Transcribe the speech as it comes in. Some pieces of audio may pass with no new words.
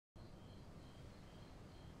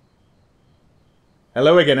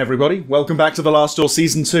Hello again, everybody. Welcome back to The Last Door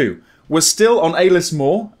Season 2. We're still on A-List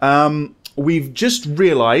Moor. We've just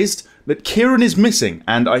realised that Kieran is missing,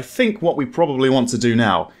 and I think what we probably want to do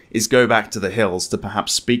now is go back to the hills to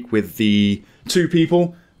perhaps speak with the two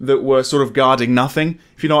people that were sort of guarding nothing,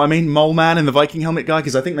 if you know what I mean. Mole Man and the Viking helmet guy,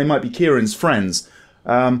 because I think they might be Kieran's friends.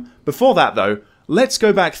 Before that, though, let's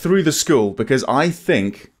go back through the school, because I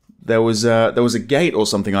think there was a gate or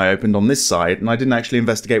something I opened on this side, and I didn't actually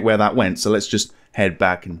investigate where that went, so let's just head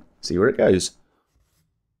back and see where it goes.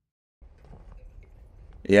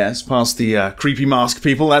 Yes, past the creepy mask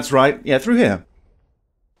people, that's right. Yeah, through here.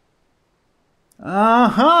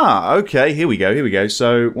 Aha! Okay, here we go.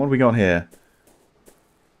 So, what have we got here?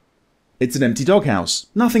 It's an empty doghouse.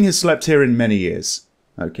 Nothing has slept here in many years.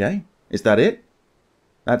 Okay, is that it?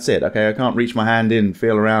 That's it. Okay, I can't reach my hand in,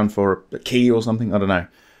 feel around for a key or something. I don't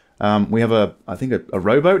know. We have I think a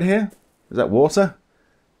rowboat here. Is that water?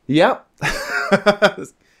 Yep.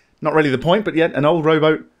 Not really the point, but yet an old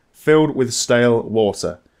rowboat filled with stale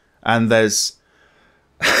water. And there's...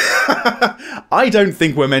 I don't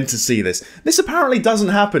think we're meant to see this. This apparently doesn't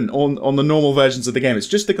happen on the normal versions of the game. It's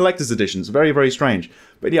just the collector's editions. Very, very strange.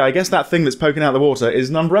 But yeah, I guess that thing that's poking out the water is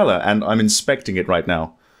an umbrella, and I'm inspecting it right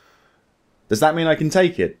now. Does that mean I can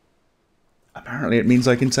take it? Apparently it means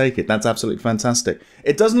I can take it. That's absolutely fantastic.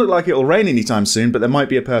 It doesn't look like it'll rain anytime soon, but there might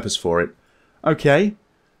be a purpose for it. Okay.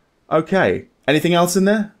 Okay. Anything else in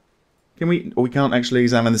there? Can we... we can't actually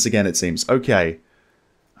examine this again, it seems. Okay.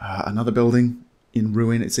 Another building in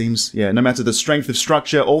ruin, it seems. Yeah, no matter the strength of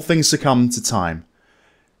structure, all things succumb to time.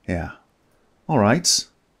 Yeah. Alright.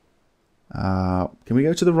 Can we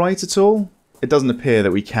go to the right at all? It doesn't appear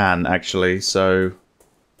that we can, actually, so...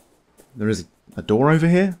 There is a door over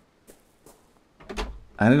here.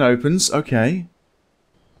 And it opens. Okay.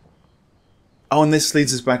 Oh, and this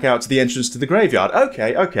leads us back out to the entrance to the graveyard.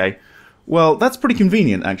 Okay, okay. Well, that's pretty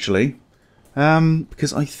convenient, actually.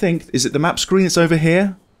 Because I think... Is it the map screen that's over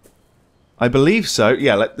here? I believe so.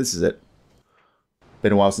 Yeah, this is it.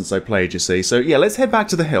 Been a while since I played, you see. So, yeah, let's head back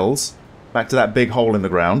to the hills. Back to that big hole in the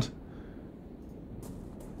ground.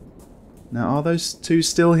 Now, are those two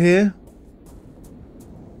still here?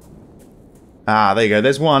 Ah, there you go.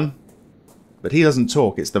 There's one. But he doesn't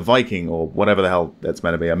talk. It's the Viking, or whatever the hell that's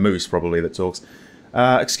meant to be. A moose, probably, that talks.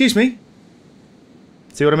 Excuse me?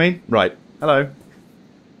 See what I mean? Right. Hello.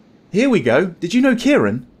 Here we go. Did you know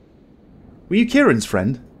Kieran? Were you Kieran's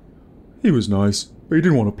friend? He was nice, but he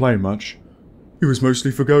didn't want to play much. He was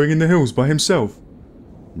mostly for going in the hills by himself.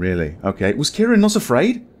 Really? Okay. Was Kieran not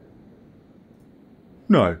afraid?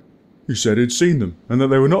 No. He said he'd seen them, and that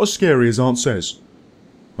they were not as scary as Aunt says.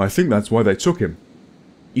 I think that's why they took him.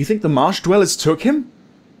 You think the marsh dwellers took him?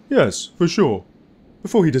 Yes, for sure.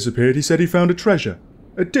 Before he disappeared, he said he found a treasure.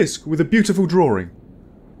 A disc with a beautiful drawing.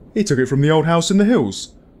 He took it from the old house in the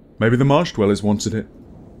hills. Maybe the marsh dwellers wanted it.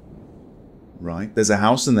 Right, there's a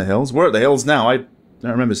house in the hills. We're at the hills now. I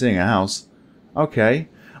don't remember seeing a house. Okay.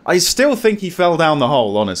 I still think he fell down the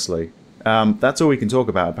hole, honestly. That's all we can talk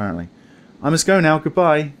about, apparently. I must go now.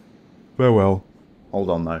 Goodbye. Farewell. Hold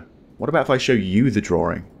on, though. What about if I show you the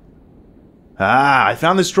drawing? Ah, I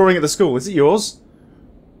found this drawing at the school. Is it yours?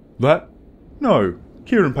 That? No.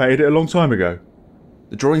 Kieran painted it a long time ago.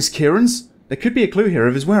 The drawing's Kieran's? There could be a clue here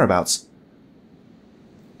of his whereabouts.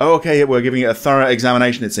 Oh, okay, we're giving it a thorough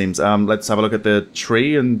examination, it seems. Let's have a look at the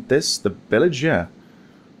tree and this, the village, yeah.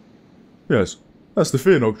 Yes, that's the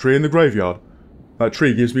fear-nog tree in the graveyard. That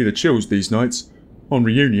tree gives me the chills these nights. On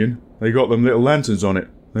reunion, they got them little lanterns on it.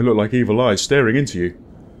 They look like evil eyes staring into you.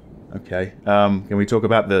 Okay, can we talk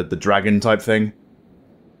about the dragon type thing?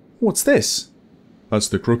 What's this? That's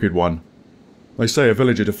the crooked one. They say a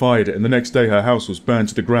villager defied it and the next day her house was burned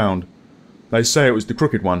to the ground. They say it was the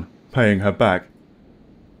crooked one, paying her back.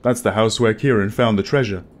 That's the house where Kieran found the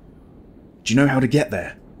treasure. Do you know how to get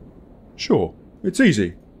there? Sure, it's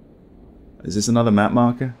easy. Is this another map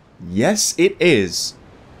marker? Yes, it is.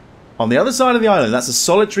 On the other side of the island, that's a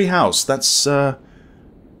solitary house.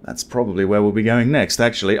 That's probably where we'll be going next,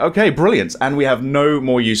 actually. Okay, brilliant. And we have no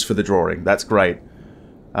more use for the drawing. That's great.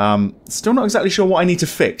 Still not exactly sure what I need to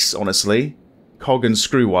fix, honestly. Cog and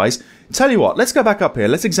screw-wise. Tell you what, let's go back up here.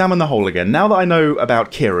 Let's examine the hole again. Now that I know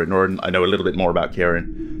about Kieran, or I know a little bit more about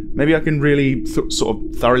Kieran, maybe I can really sort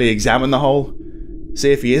of thoroughly examine the hole.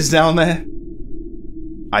 See if he is down there.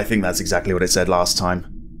 I think that's exactly what it said last time.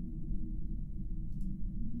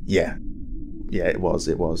 Yeah. Yeah, it was.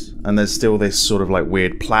 And there's still this sort of like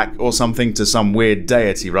weird plaque or something to some weird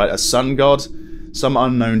deity, right? A sun god? Some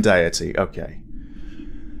unknown deity. Okay.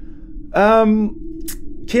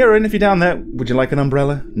 Kieran, if you're down there, would you like an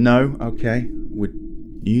umbrella? No? Okay. Would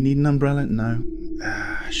you need an umbrella? No.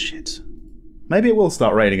 Ah, shit. Maybe it will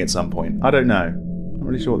start raining at some point. I don't know. Not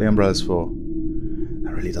really sure what the umbrella's for.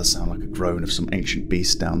 That really does sound like a groan of some ancient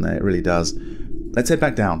beast down there. It really does. Let's head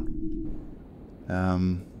back down.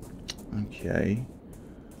 Okay.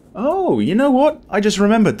 Oh, you know what? I just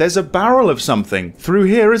remembered. There's a barrel of something through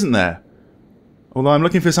here, isn't there? Although I'm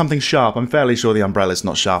looking for something sharp. I'm fairly sure the umbrella's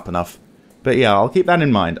not sharp enough. But yeah, I'll keep that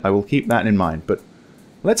in mind. I will keep that in mind. But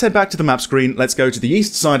let's head back to the map screen. Let's go to the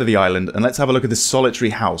east side of the island and let's have a look at this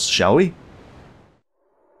solitary house, shall we?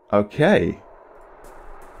 Okay.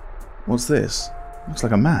 What's this? Looks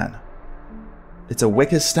like a man. It's a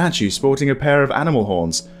Wicker statue sporting a pair of animal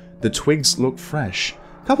horns. The twigs look fresh.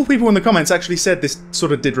 A couple people in the comments actually said this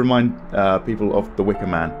sort of did remind people of the Wicker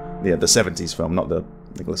Man. Yeah, the 70s film, not the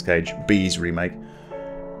Nicolas Cage Bees remake.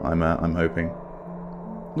 I'm hoping.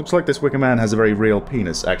 Looks like this Wicker Man has a very real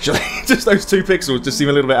penis, actually. Just those 2 pixels just seem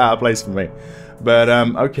a little bit out of place for me. But,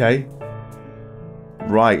 okay.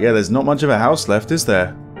 Right, yeah, there's not much of a house left, is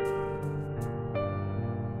there?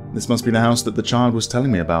 This must be the house that the child was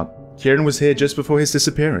telling me about. Kieran was here just before his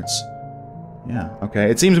disappearance. Yeah,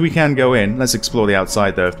 okay. It seems we can go in. Let's explore the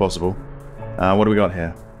outside, though, if possible. What do we got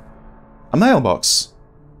here? A mailbox.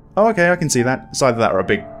 Oh, okay, I can see that. It's either that or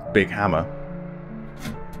a big hammer.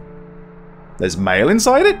 There's mail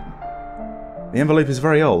inside it? The envelope is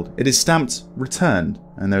very old. It is stamped returned,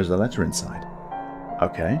 and there's a letter inside.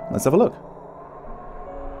 Okay, let's have a look.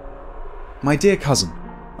 My dear cousin,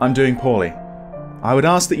 I'm doing poorly. I would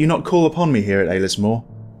ask that you not call upon me here at Aylesmore.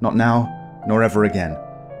 Not now, nor ever again.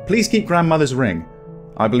 Please keep grandmother's ring.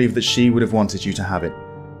 I believe that she would have wanted you to have it.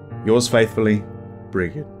 Yours faithfully,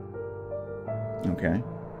 Bridget. Okay.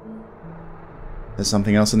 There's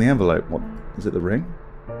something else in the envelope. What? Is it the ring?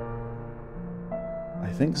 I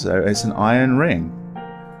think so. It's an iron ring.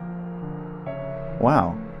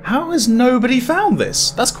 Wow. How has nobody found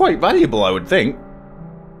this? That's quite valuable, I would think.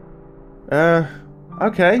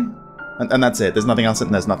 Okay. And that's it. There's nothing else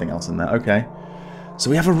in there's nothing else in there. Okay.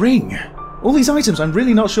 So we have a ring. All these items, I'm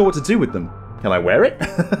really not sure what to do with them. Can I wear it?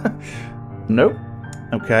 Nope.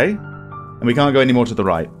 Okay. And we can't go any more to the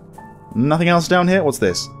right. Nothing else down here? What's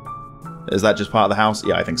this? Is that just part of the house?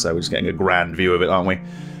 Yeah, I think so. We're just getting a grand view of it, aren't we?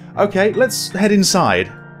 Okay, let's head inside.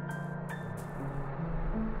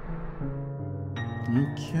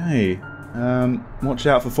 Okay. Watch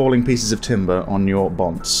out for falling pieces of timber on your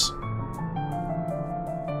bonds.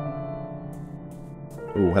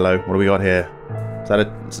 Oh, hello. What do we got here? Is that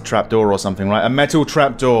it's a trapdoor or something, right? A metal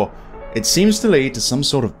trapdoor. It seems to lead to some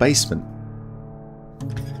sort of basement.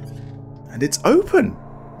 And it's open.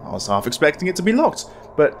 I was half expecting it to be locked.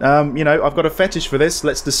 But, you know, I've got a fetish for this.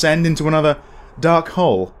 Let's descend into another dark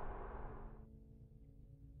hole.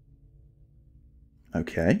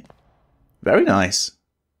 Okay. Very nice.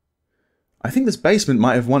 I think this basement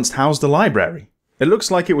might have once housed a library. It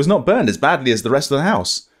looks like it was not burned as badly as the rest of the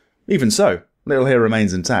house. Even so, little here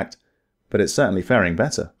remains intact. But it's certainly faring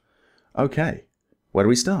better. Okay. Where do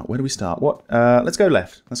we start? Where do we start? What? Let's go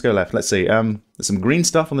left. Let's go left. Let's see. There's some green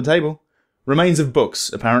stuff on the table. Remains of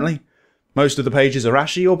books, apparently. Most of the pages are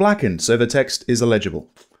ashy or blackened, so the text is illegible.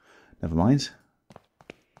 Never mind.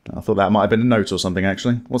 I thought that might have been a note or something,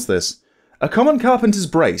 actually. What's this? A common carpenter's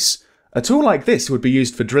brace. A tool like this would be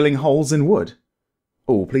used for drilling holes in wood.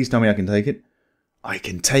 Oh, please tell me I can take it. I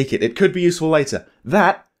can take it. It could be useful later.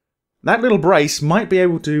 That little brace might be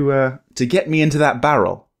able to get me into that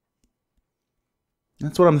barrel.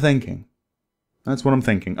 That's what I'm thinking. That's what I'm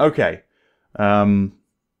thinking. Okay.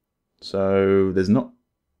 So there's not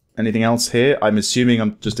anything else here. I'm assuming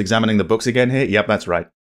I'm just examining the books again here. Yep, that's right.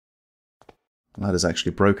 The ladder's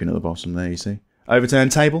actually broken at the bottom there, you see.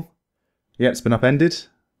 Overturned table. Yep, it's been upended.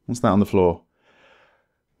 What's that on the floor?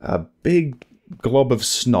 A big glob of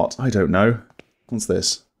snot. I don't know. What's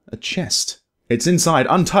this? A chest. It's inside,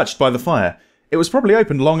 untouched by the fire. It was probably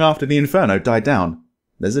opened long after the inferno died down.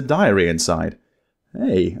 There's a diary inside.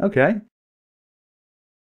 Hey, okay.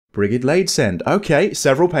 Brigid laid send. Okay,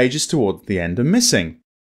 several pages toward the end are missing.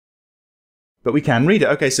 But we can read it.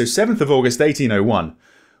 Okay, so 7th of August 1801.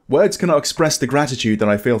 Words cannot express the gratitude that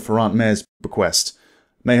I feel for Aunt Mare's bequest.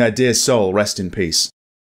 May her dear soul rest in peace.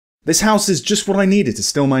 This house is just what I needed to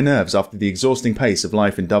still my nerves after the exhausting pace of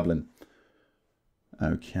life in Dublin.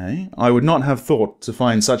 Okay, I would not have thought to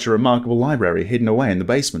find such a remarkable library hidden away in the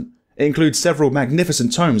basement. It includes several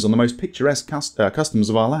magnificent tomes on the most picturesque customs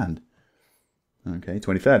of our land. Okay,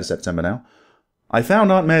 23rd of September now. I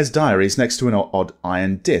found Aunt Mare's diaries next to an odd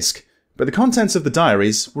iron disc, but the contents of the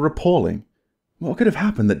diaries were appalling. What could have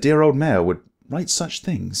happened that dear old Mare would write such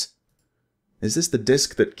things? Is this the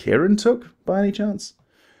disc that Kieran took, by any chance?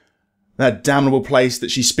 That damnable place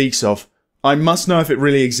that she speaks of. I must know if it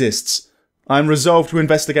really exists. I am resolved to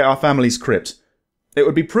investigate our family's crypt. It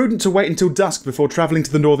would be prudent to wait until dusk before travelling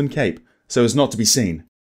to the Northern Cape, so as not to be seen.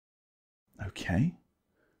 Okay.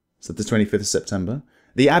 So the 25th of September.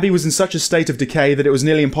 The abbey was in such a state of decay that it was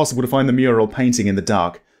nearly impossible to find the mural painting in the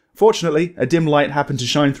dark. Fortunately, a dim light happened to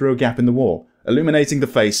shine through a gap in the wall, illuminating the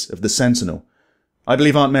face of the sentinel. I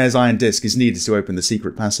believe Aunt Mare's iron disc is needed to open the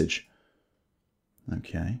secret passage.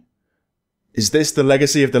 Okay. Is this the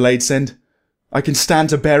legacy of the Lade Send? I can stand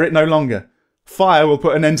to bear it no longer. Fire will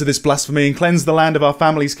put an end to this blasphemy and cleanse the land of our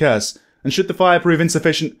family's curse, and should the fire prove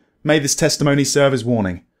insufficient, may this testimony serve as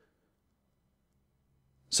warning.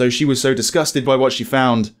 So she was so disgusted by what she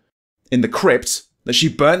found in the crypt that she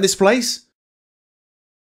burnt this place?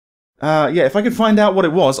 Yeah, if I could find out what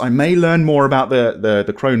it was, I may learn more about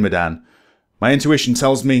the Crone Medan. My intuition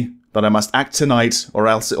tells me that I must act tonight, or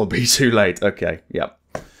else it'll be too late. Okay, yep.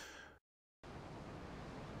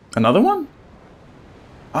 Another one?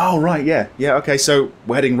 Oh, right, yeah. Yeah, okay, so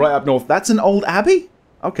we're heading right up north. That's an old abbey?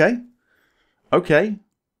 Okay. Okay.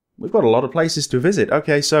 We've got a lot of places to visit.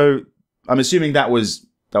 Okay, so I'm assuming that was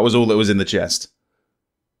all that was in the chest.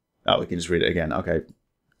 Oh, we can just read it again. Okay.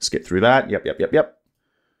 Skip through that. Yep.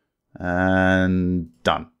 And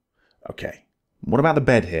done. Okay. What about the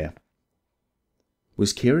bed here?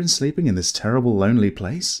 Was Kieran sleeping in this terrible, lonely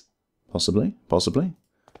place? Possibly.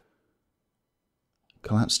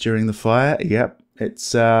 Collapsed during the fire? Yep.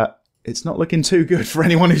 It's not looking too good for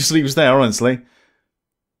anyone who sleeps there, honestly.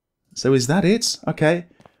 So is that it? Okay.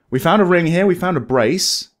 We found a ring here. We found a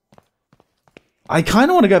brace. I kind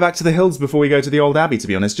of want to go back to the hills before we go to the old abbey, to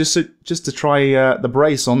be honest, just to try the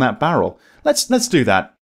brace on that barrel. Let's do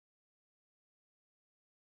that.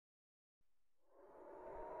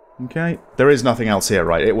 Okay. There is nothing else here,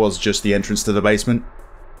 right? It was just the entrance to the basement.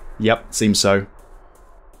 Yep, seems so.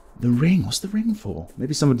 The ring. What's the ring for?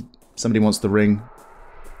 Maybe somebody wants the ring.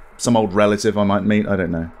 Some old relative I might meet. I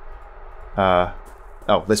don't know.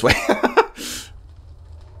 Oh, this way.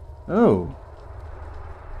 Oh.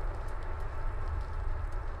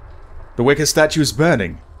 The Wicker statue is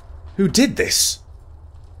burning. Who did this?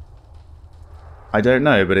 I don't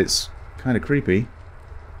know, but it's kind of creepy.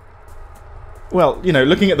 Well, you know,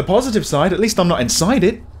 looking at the positive side, at least I'm not inside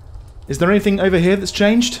it. Is there anything over here that's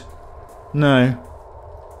changed? No.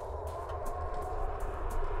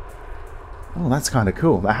 Oh, that's kind of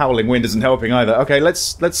cool. The howling wind isn't helping either. Okay,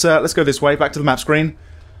 let's go this way, back to the map screen.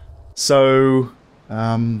 So,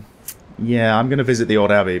 yeah, I'm gonna visit the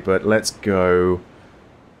old abbey, but let's go.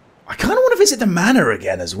 I kind of want to visit the manor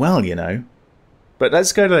again as well, you know. But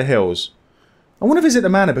let's go to the hills. I want to visit the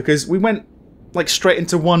manor because we went like straight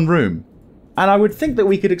into one room, and I would think that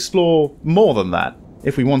we could explore more than that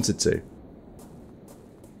if we wanted to.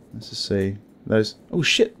 Let's just see. Those. Oh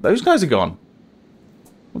shit! Those guys are gone.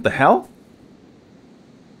 What the hell?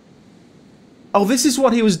 Oh, this is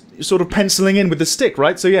what he was sort of penciling in with the stick,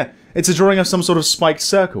 right? So yeah, it's a drawing of some sort of spiked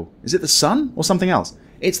circle. Is it the sun or something else?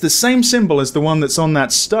 It's the same symbol as the one that's on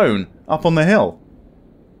that stone up on the hill.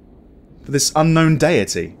 For this unknown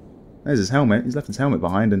deity. There's his helmet. He's left his helmet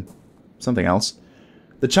behind and something else.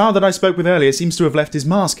 The child that I spoke with earlier seems to have left his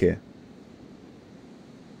mask here.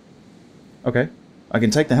 Okay. I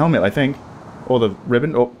can take the helmet, I think. Or the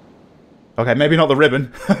ribbon. Or... Okay, maybe not the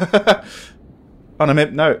ribbon. Oh,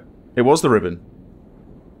 no. It was the ribbon.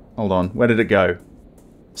 Hold on. Where did it go?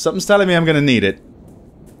 Something's telling me I'm going to need it.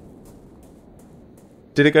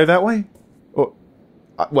 Did it go that way? Or,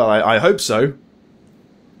 well, I hope so.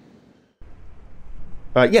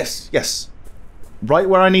 Yes. Right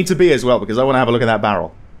where I need to be as well, because I want to have a look at that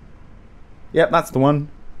barrel. Yep, that's the one.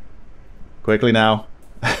 Quickly now.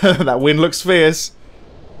 That wind looks fierce.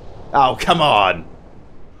 Oh, come on!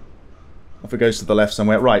 If it goes to the left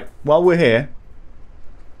somewhere. Right, while we're here...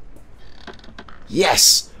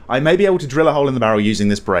 Yes! I may be able to drill a hole in the barrel using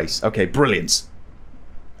this brace. Okay, brilliant.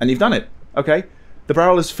 And you've done it. Okay. The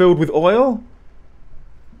barrel is filled with oil.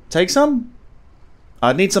 Take some?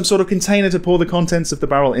 I'd need some sort of container to pour the contents of the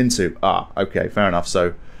barrel into. Ah, okay, fair enough.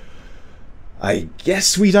 So, I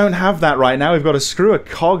guess we don't have that right now. We've got to screw a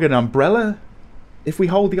cog and umbrella. If we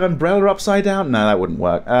hold the umbrella upside down? No, that wouldn't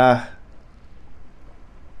work. And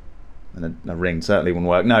a ring certainly wouldn't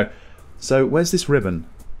work. No. So, where's this ribbon?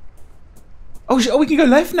 Oh, we can go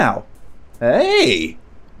left now. Hey!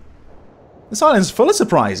 This island's full of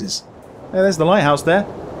surprises. Yeah, there's the lighthouse there.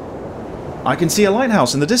 I can see a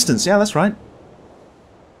lighthouse in the distance. Yeah, that's right.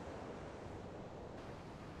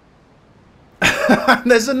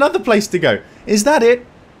 There's another place to go. Is that it?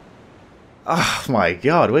 Oh my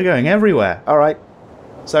god, we're going everywhere. Alright.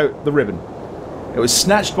 So, the ribbon. It was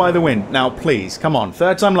snatched by the wind. Now, please, come on.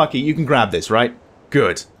 Third time lucky, you can grab this, right?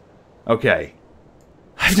 Good. Okay.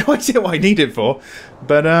 I have no idea what I need it for.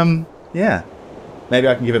 But, yeah. Maybe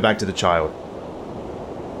I can give it back to the child.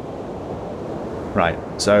 Right,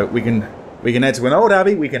 so we can head to an old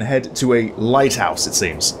abbey, we can head to a lighthouse, it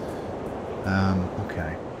seems.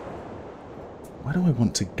 Okay. Where do I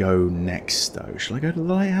want to go next, though? Shall I go to the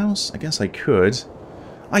lighthouse? I guess I could.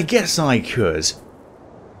 I guess I could.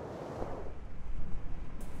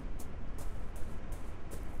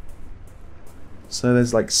 So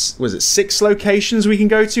there's like, was it 6 locations we can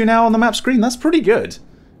go to now on the map screen? That's pretty good.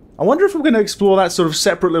 I wonder if we're going to explore that sort of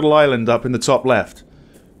separate little island up in the top left.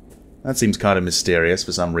 That seems kind of mysterious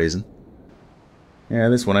for some reason. Yeah,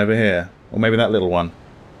 this one over here. Or maybe that little one.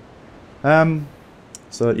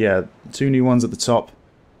 So yeah, 2 new ones at the top.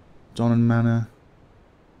 Donnan Manor.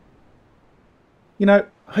 You know,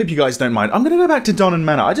 I hope you guys don't mind. I'm going to go back to Donnan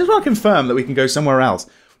Manor. I just want to confirm that we can go somewhere else.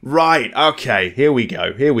 Right, okay, here we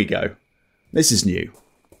go, here we go. This is new.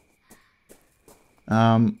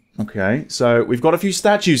 Okay, so we've got a few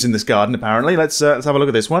statues in this garden, apparently. Let's have a look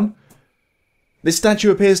at this one. This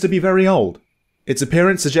statue appears to be very old. Its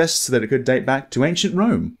appearance suggests that it could date back to ancient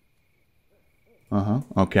Rome.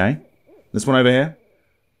 Okay. This one over here.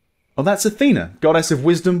 Oh, that's Athena, goddess of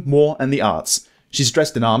wisdom, war, and the arts. She's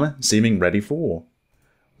dressed in armor, seeming ready for war.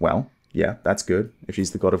 Well, yeah, that's good. If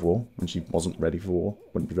she's the god of war, and she wasn't ready for war,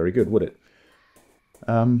 wouldn't be very good, would it?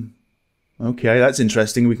 Okay, that's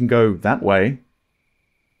interesting. We can go that way.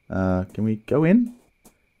 Can we go in?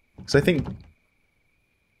 Because I think...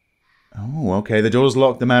 Oh, okay, the door's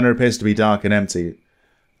locked. The manor appears to be dark and empty.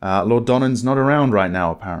 Lord Donnan's not around right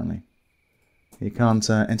now, apparently. He can't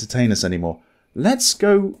entertain us anymore. Let's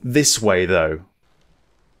go this way, though.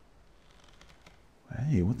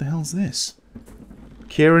 Hey, what the hell's this?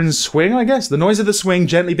 Kieran's swing, I guess? The noise of the swing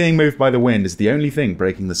gently being moved by the wind is the only thing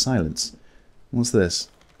breaking the silence. What's this?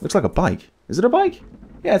 Looks like a bike. Is it a bike?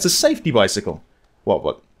 Yeah, it's a safety bicycle. What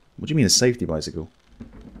do you mean a safety bicycle?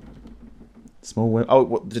 Small wheel. Oh,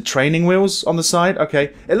 what, the training wheels on the side?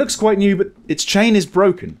 Okay. It looks quite new, but its chain is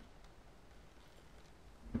broken.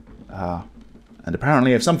 And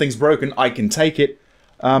apparently if something's broken, I can take it.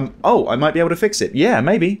 Oh, I might be able to fix it. Yeah,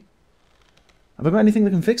 maybe. Have I got anything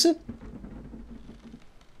that can fix it?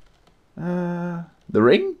 The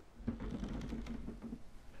ring?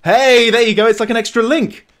 Hey, there you go. It's like an extra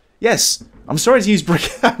link. Yes. I'm sorry to use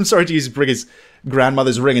I'm sorry to use Brigger's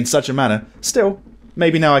grandmother's ring in such a manner. Still,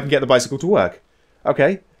 maybe now I can get the bicycle to work.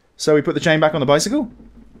 Okay. So we put the chain back on the bicycle?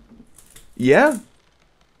 Yeah.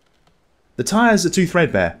 The tires are too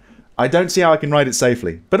threadbare. I don't see how I can ride it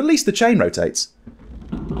safely. But at least the chain rotates.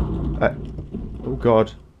 Oh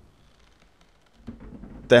god.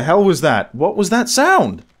 The hell was that? What was that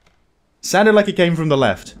sound? Sounded like it came from the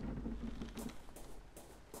left.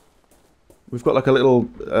 We've got like a little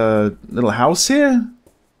house here?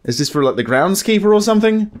 Is this for like the groundskeeper or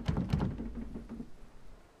something?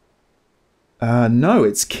 No,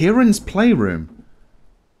 it's Kieran's playroom.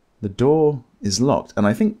 The door is locked, and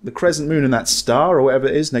I think the crescent moon and that star or whatever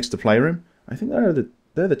it is next to playroom, I think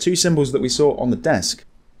they're the 2 symbols that we saw on the desk.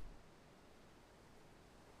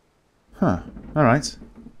 Huh, alright.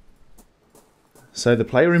 So the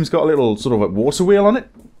playroom's got a little sort of a water wheel on it.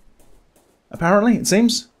 Apparently, it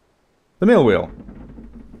seems. The mill wheel.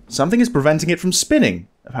 Something is preventing it from spinning,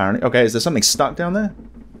 apparently. Okay, is there something stuck down there?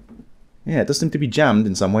 Yeah, it does seem to be jammed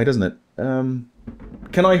in some way, doesn't it?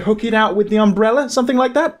 Can I hook it out with the umbrella? Something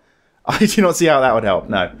like that? I do not see how that would help,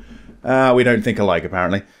 no. We don't think alike,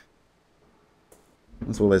 apparently.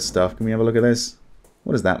 That's all this stuff. Can we have a look at this?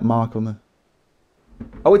 What is that mark on the...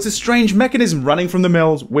 Oh, it's a strange mechanism running from the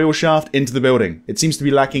mill's wheel shaft into the building. It seems to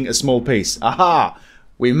be lacking a small piece. Aha!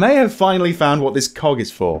 We may have finally found what this cog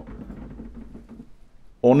is for.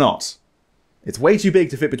 Or not. It's way too big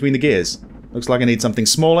to fit between the gears. Looks like I need something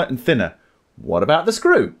smaller and thinner. What about the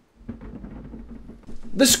screw?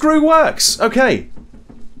 The screw works! Okay.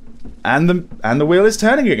 And the wheel is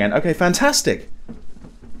turning again. Okay, fantastic.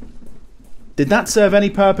 Did that serve any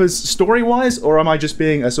purpose story-wise, or am I just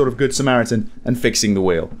being a sort of good Samaritan and fixing the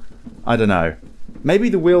wheel? I don't know. Maybe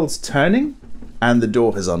the wheel's turning and the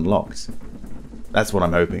door has unlocked. That's what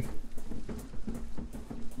I'm hoping.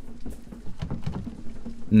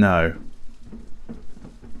 No.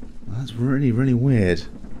 That's really, really weird.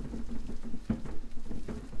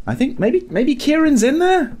 I think maybe Kieran's in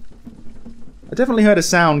there? I definitely heard a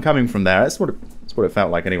sound coming from there. That's what it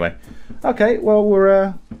felt like anyway. Okay, well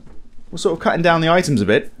we're sort of cutting down the items a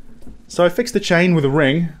bit. So I fixed the chain with a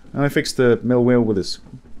ring, and I fixed the mill wheel with a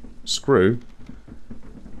screw.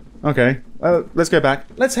 Okay, let's go back.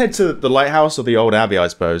 Let's head to the lighthouse or the old abbey, I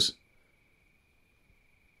suppose.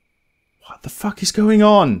 What the fuck is going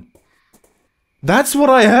on? That's what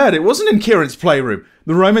I heard. It wasn't in Kieran's playroom.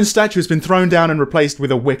 The Roman statue has been thrown down and replaced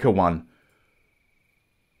with a wicker one.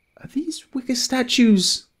 Are these Wicker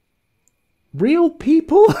statues real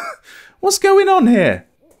people? What's going on here?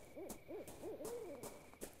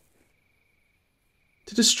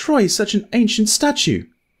 To destroy such an ancient statue.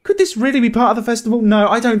 Could this really be part of the festival? No,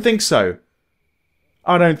 I don't think so.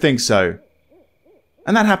 I don't think so.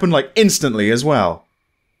 And that happened like instantly as well.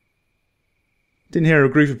 Didn't hear a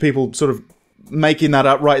group of people sort of making that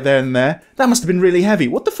up right there and there. That must have been really heavy.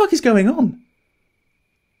 What the fuck is going on?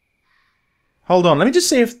 Hold on, let me just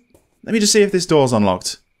see if this door's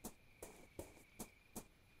unlocked.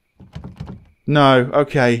 No,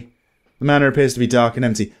 okay. The manor appears to be dark and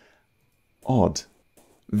empty. Odd.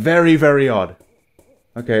 Very, very odd.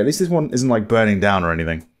 Okay, at least this one isn't like burning down or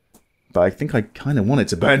anything. But I think I kind of want it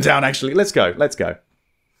to burn down actually. Let's go, let's go.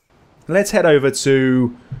 Let's head over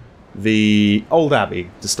to the old abbey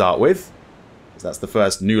to start with. That's the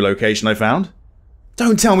first new location I found.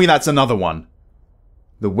 Don't tell me that's another one.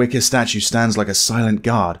 The Wicker statue stands like a silent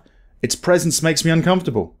guard. Its presence makes me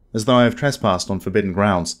uncomfortable, as though I have trespassed on forbidden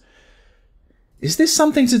grounds. Is this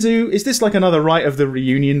something to do... Is this like another rite of the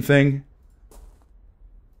reunion thing?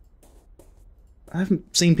 I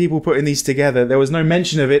haven't seen people putting these together. There was no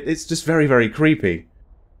mention of it. It's just very, very creepy.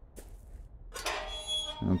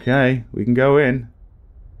 Okay, we can go in.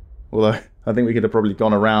 Although, I think we could have probably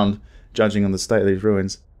gone around, judging on the state of these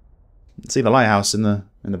ruins. See the lighthouse in the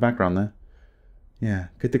background there. Yeah,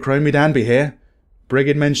 could the Crone Medan be here? Brig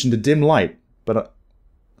had mentioned a dim light, but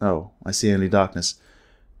oh, I see only darkness.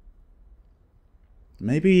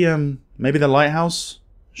 Maybe the lighthouse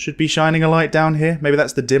should be shining a light down here. Maybe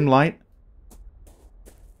that's the dim light.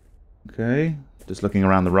 Okay, just looking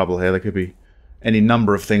around the rubble here, there could be any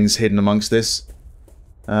number of things hidden amongst this.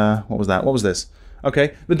 What was that? What was this?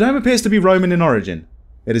 Okay, the dome appears to be Roman in origin.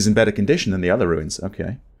 It is in better condition than the other ruins.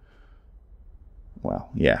 Okay.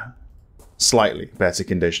 Well, yeah. Slightly better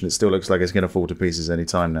condition. It still looks like it's going to fall to pieces any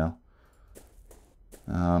time now.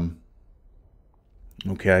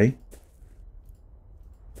 Okay.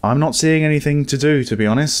 I'm not seeing anything to do, to be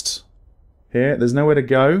honest. Here, there's nowhere to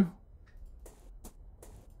go.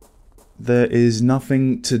 There is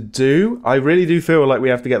nothing to do. I really do feel like we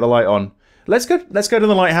have to get the light on. Let's go to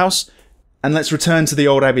the lighthouse, and let's return to the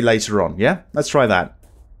old abbey later on, yeah? Let's try that.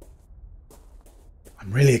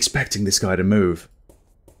 I'm really expecting this guy to move.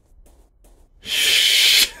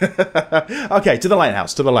 Shh. Okay, to the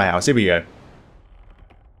lighthouse, Here we go.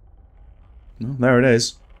 Well, there it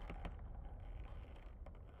is.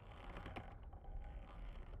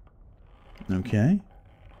 Okay.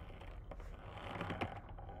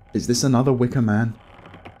 Is this another Wicker Man?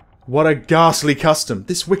 What a ghastly custom.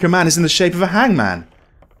 This Wicker Man is in the shape of a hangman.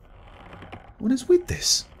 What is with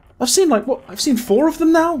this? I've seen like, what? I've seen 4 of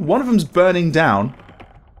them now? One of them's burning down.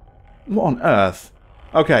 What on earth?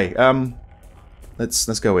 Okay,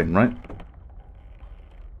 let's go in, right?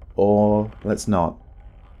 Or let's not.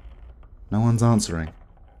 No one's answering.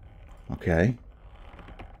 Okay.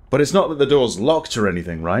 But it's not that the door's locked or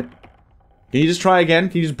anything, right? Can you just try again?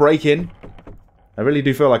 Can you just break in? I really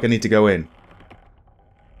do feel like I need to go in.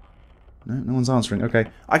 No, no one's answering. Okay.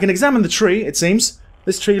 I can examine the tree, it seems.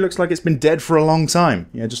 This tree looks like it's been dead for a long time.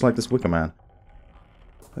 Yeah, just like this Wicker Man.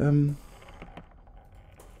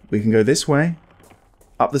 We can go this way.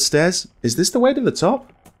 Up the stairs. Is this the way to the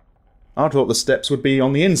top? I thought the steps would be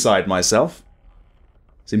on the inside myself.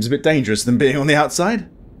 Seems a bit dangerous than being on the outside.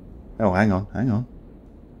 Oh, hang on, hang on.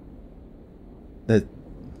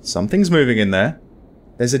 Something's moving in there.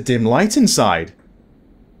 There's a dim light inside.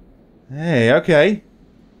 Hey, okay.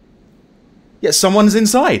 Yeah, someone's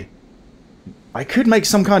inside. I could make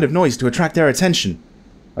some kind of noise to attract their attention.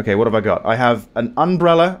 Okay, what have I got? I have an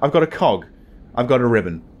umbrella. I've got a cog. I've got a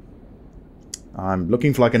ribbon. I'm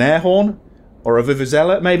looking for like an air horn. Or a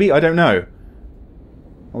vuvuzela, maybe? I don't know.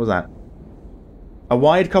 What was that? A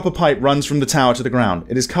wide copper pipe runs from the tower to the ground.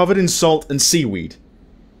 It is covered in salt and seaweed.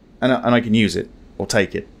 And I can use it. Or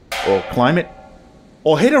take it. Or climb it.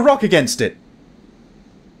 Or hit a rock against it.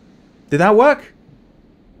 Did that work?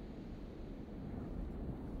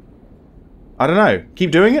 I don't know.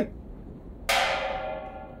 Keep doing it?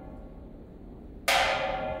 Do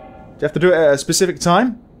you have to do it at a specific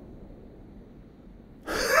time?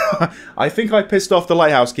 I think I pissed off the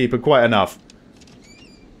lighthouse keeper quite enough.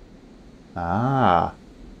 Ah.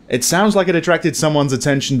 It sounds like it attracted someone's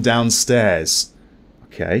attention downstairs.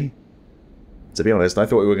 Okay. To be honest, I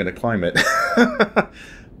thought we were going to climb it.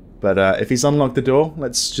 But if he's unlocked the door,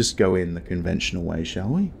 let's just go in the conventional way, shall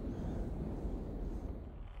we?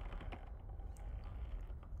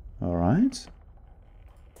 Alright.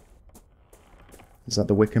 Is that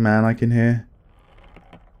the Wicker Man I can hear?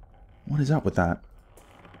 What is up with that?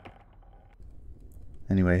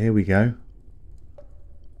 Anyway, here we go.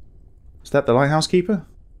 that the lighthouse keeper?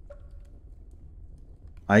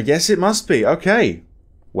 I guess it must be. Okay.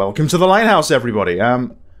 Welcome to the lighthouse, everybody.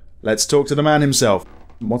 Let's talk to the man himself.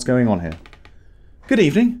 What's going on here? Good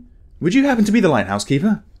evening. Would you happen to be the lighthouse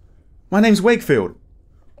keeper? My name's Wakefield.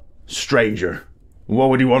 Stranger. What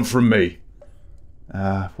would you want from me?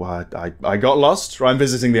 Well, I got lost, or I'm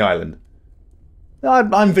visiting the island.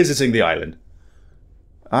 I'm visiting the island.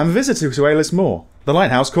 I'm a visitor to Ayless Moor. The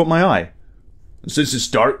lighthouse caught my eye. Since the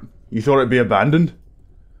start, you thought it'd be abandoned?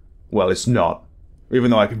 Well, it's not.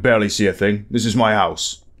 Even though I can barely see a thing, this is my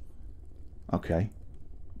house. Okay.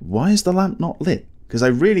 Why is the lamp not lit? Because I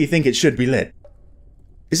really think it should be lit.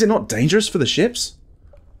 Is it not dangerous for the ships?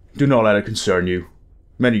 Do not let it concern you.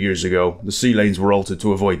 Many years ago, the sea lanes were altered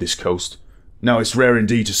to avoid this coast. Now it's rare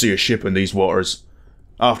indeed to see a ship in these waters.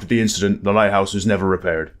 After the incident, the lighthouse was never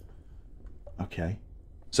repaired. Okay.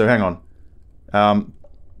 So hang on.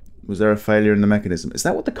 Was there a failure in the mechanism? Is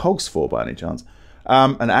that what the cog's for, by any chance?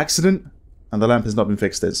 An accident, and the lamp has not been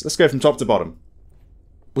fixed. Let's go from top to bottom.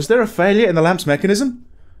 Was there a failure in the lamp's mechanism?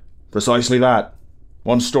 Precisely that.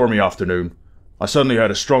 One stormy afternoon, I suddenly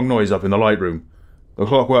heard a strong noise up in the light room. The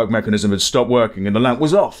clockwork mechanism had stopped working and the lamp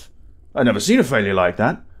was off. I'd never seen a failure like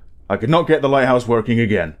that. I could not get the lighthouse working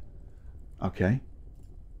again. Okay.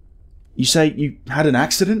 You say you had an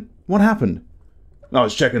accident? What happened? I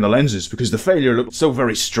was checking the lenses because the failure looked so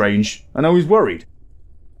very strange, and I was worried.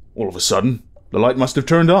 All of a sudden, the light must have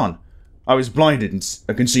turned on. I was blinded and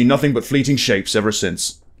I can see nothing but fleeting shapes ever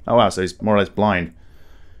since. Oh wow, so he's more or less blind.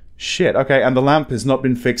 Shit, okay, and the lamp has not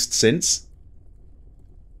been fixed since?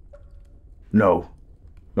 No.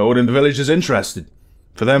 No one in the village is interested.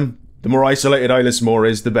 For them, the more isolated Ayless Moor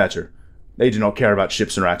is, the better. They do not care about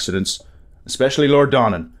ships or accidents. Especially Lord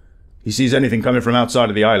Donnan. He sees anything coming from outside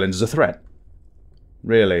of the island as a threat.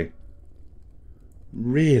 Really?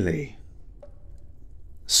 Really?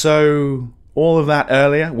 So, all of that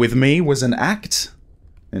earlier with me was an act?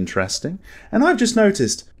 Interesting. And I've just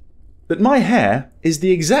noticed that my hair is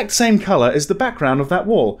the exact same colour as the background of that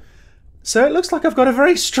wall. So it looks like I've got a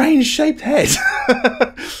very strange shaped head.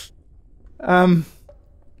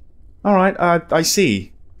 Alright, I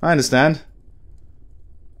see. I understand.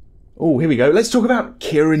 Oh, here we go. Let's talk about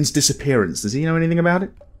Kieran's disappearance. Does he know anything about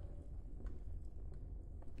it?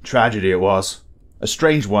 Tragedy it was. A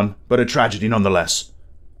strange one, but a tragedy nonetheless.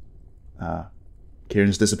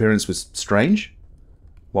 Kieran's disappearance was strange?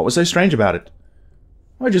 What was so strange about it?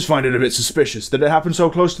 I just find it a bit suspicious that it happened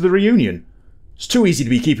so close to the reunion. It's too easy to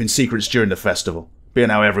be keeping secrets during the festival, being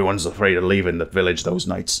how everyone's afraid of leaving the village those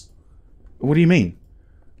nights. What do you mean?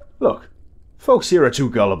 Look, folks here are too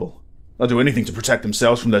gullible. They'll do anything to protect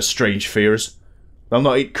themselves from their strange fears. They'll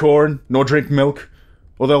not eat corn, nor drink milk,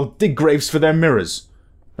 or they'll dig graves for their mirrors.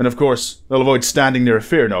 And of course, they'll avoid standing near a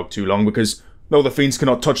fear nog too long because, though the fiends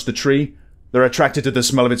cannot touch the tree, they're attracted to the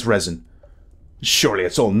smell of its resin. Surely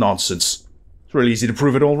it's all nonsense. It's really easy to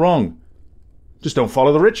prove it all wrong. Just don't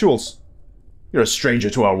follow the rituals. You're a stranger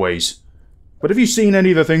to our ways. But have you seen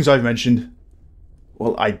any of the things I've mentioned?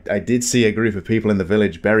 Well, I did see a group of people in the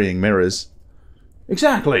village burying mirrors.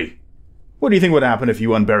 Exactly. What do you think would happen if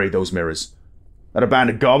you unburied those mirrors? That a band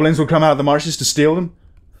of goblins would come out of the marshes to steal them?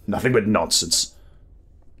 Nothing but nonsense.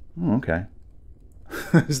 Oh, okay.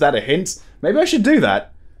 Is that a hint? Maybe I should do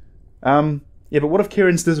that. Yeah, but what of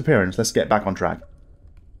Kieran's disappearance? Let's get back on track.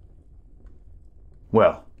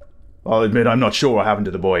 Well, I'll admit I'm not sure what happened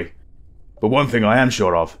to the boy. But one thing I am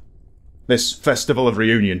sure of. This festival of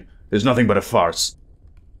reunion is nothing but a farce.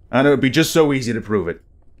 And it would be just so easy to prove it.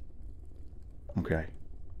 Okay.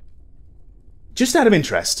 Just out of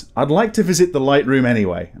interest, I'd like to visit the light room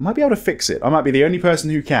anyway. I might be able to fix it. I might be the only person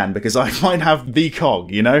who can, because I might have the cog,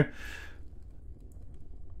 you know?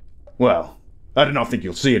 Well, I do not think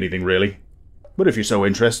you'll see anything, really. But if you're so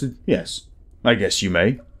interested, yes, I guess you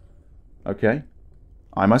may. Okay.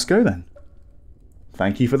 I must go then.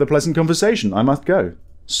 Thank you for the pleasant conversation. I must go.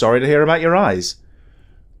 Sorry to hear about your eyes.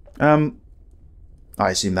 I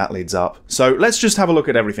assume that leads up. So let's just have a look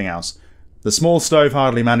at everything else. The small stove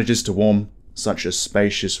hardly manages to warm such a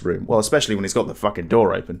spacious room. Well, especially when it's got the fucking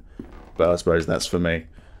door open. But I suppose that's for me.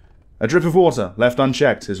 A drip of water, left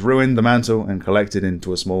unchecked, has ruined the mantle and collected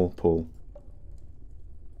into a small pool.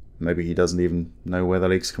 Maybe he doesn't even know where the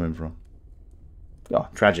leak's coming from. Oh,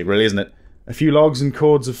 tragic really, isn't it? A few logs and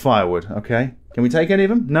cords of firewood, okay. Can we take any of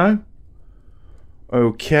them? No?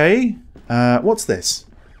 Okay. What's this?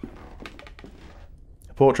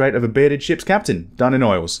 A portrait of a bearded ship's captain, done in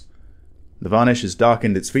oils. The varnish has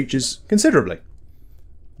darkened its features considerably.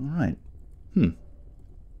 Alright.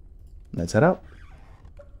 Let's head up.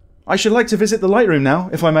 I should like to visit the light room now,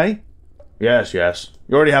 if I may. Yes, yes.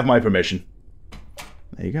 You already have my permission.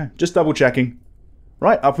 There you go. Just double checking.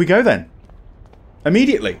 Right, up we go then.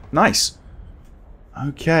 Immediately. Nice.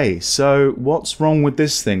 Okay, so what's wrong with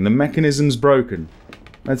this thing? The mechanism's broken.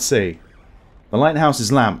 Let's see. The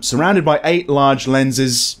lighthouse's lamp, surrounded by 8 large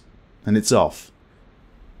lenses, and it's off.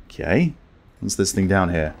 Okay. What's this thing down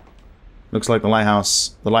here? Looks like the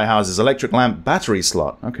lighthouse's electric lamp battery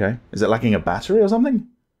slot. Okay. Is it lacking a battery or something?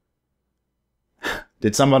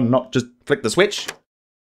 Did someone not just flick the switch?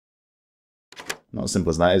 Not as simple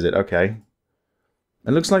as that, is it? Okay.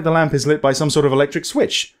 It looks like the lamp is lit by some sort of electric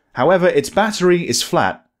switch. However, its battery is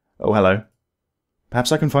flat. Oh, hello.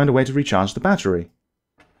 Perhaps I can find a way to recharge the battery.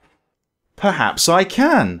 Perhaps I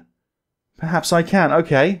can. Perhaps I can.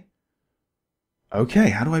 Okay. Okay,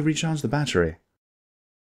 how do I recharge the battery?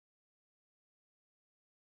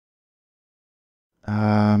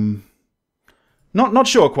 Not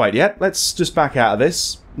sure quite yet. Let's just back out of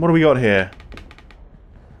this. What do we got here?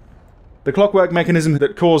 The clockwork mechanism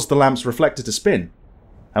that caused the lamp's reflector to spin.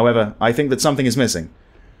 However, I think that something is missing.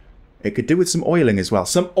 It could do with some oiling as well.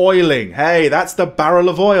 Some oiling! Hey, that's the barrel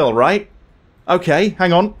of oil, right? Okay,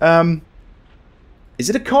 hang on. Is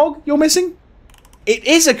it a cog you're missing? It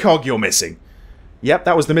is a cog you're missing! Yep,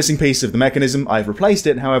 that was the missing piece of the mechanism. I've replaced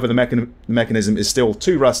it, however, the mechanism is still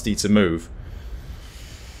too rusty to move.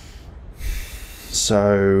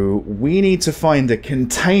 So, we need to find a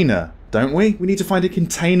container, don't we? We need to find a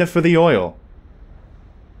container for the oil.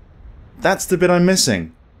 That's the bit I'm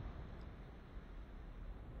missing.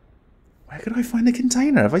 Where could I find a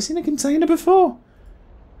container? Have I seen a container before?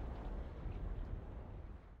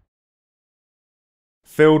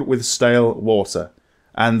 Filled with stale water.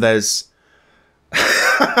 And there's...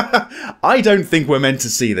 I don't think we're meant to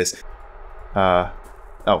see this.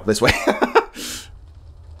 Oh, this way.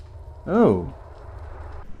 Oh.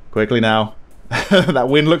 Quickly now. That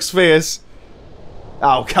wind looks fierce.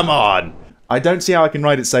 Oh, come on. I don't see how I can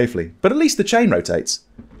ride it safely. But at least the chain rotates.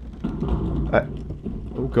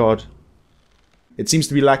 Oh, God. It seems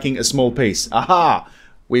to be lacking a small piece. Aha!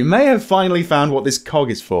 We may have finally found what this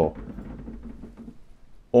cog is for.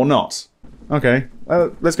 Or not. Okay.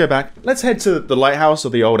 Let's go back. Let's head to the lighthouse or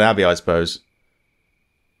the old abbey, I suppose.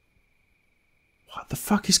 What the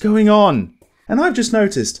fuck is going on? And I've just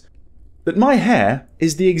noticed that my hair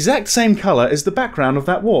is the exact same colour as the background of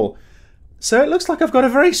that wall. So it looks like I've got a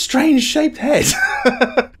very strange shaped head.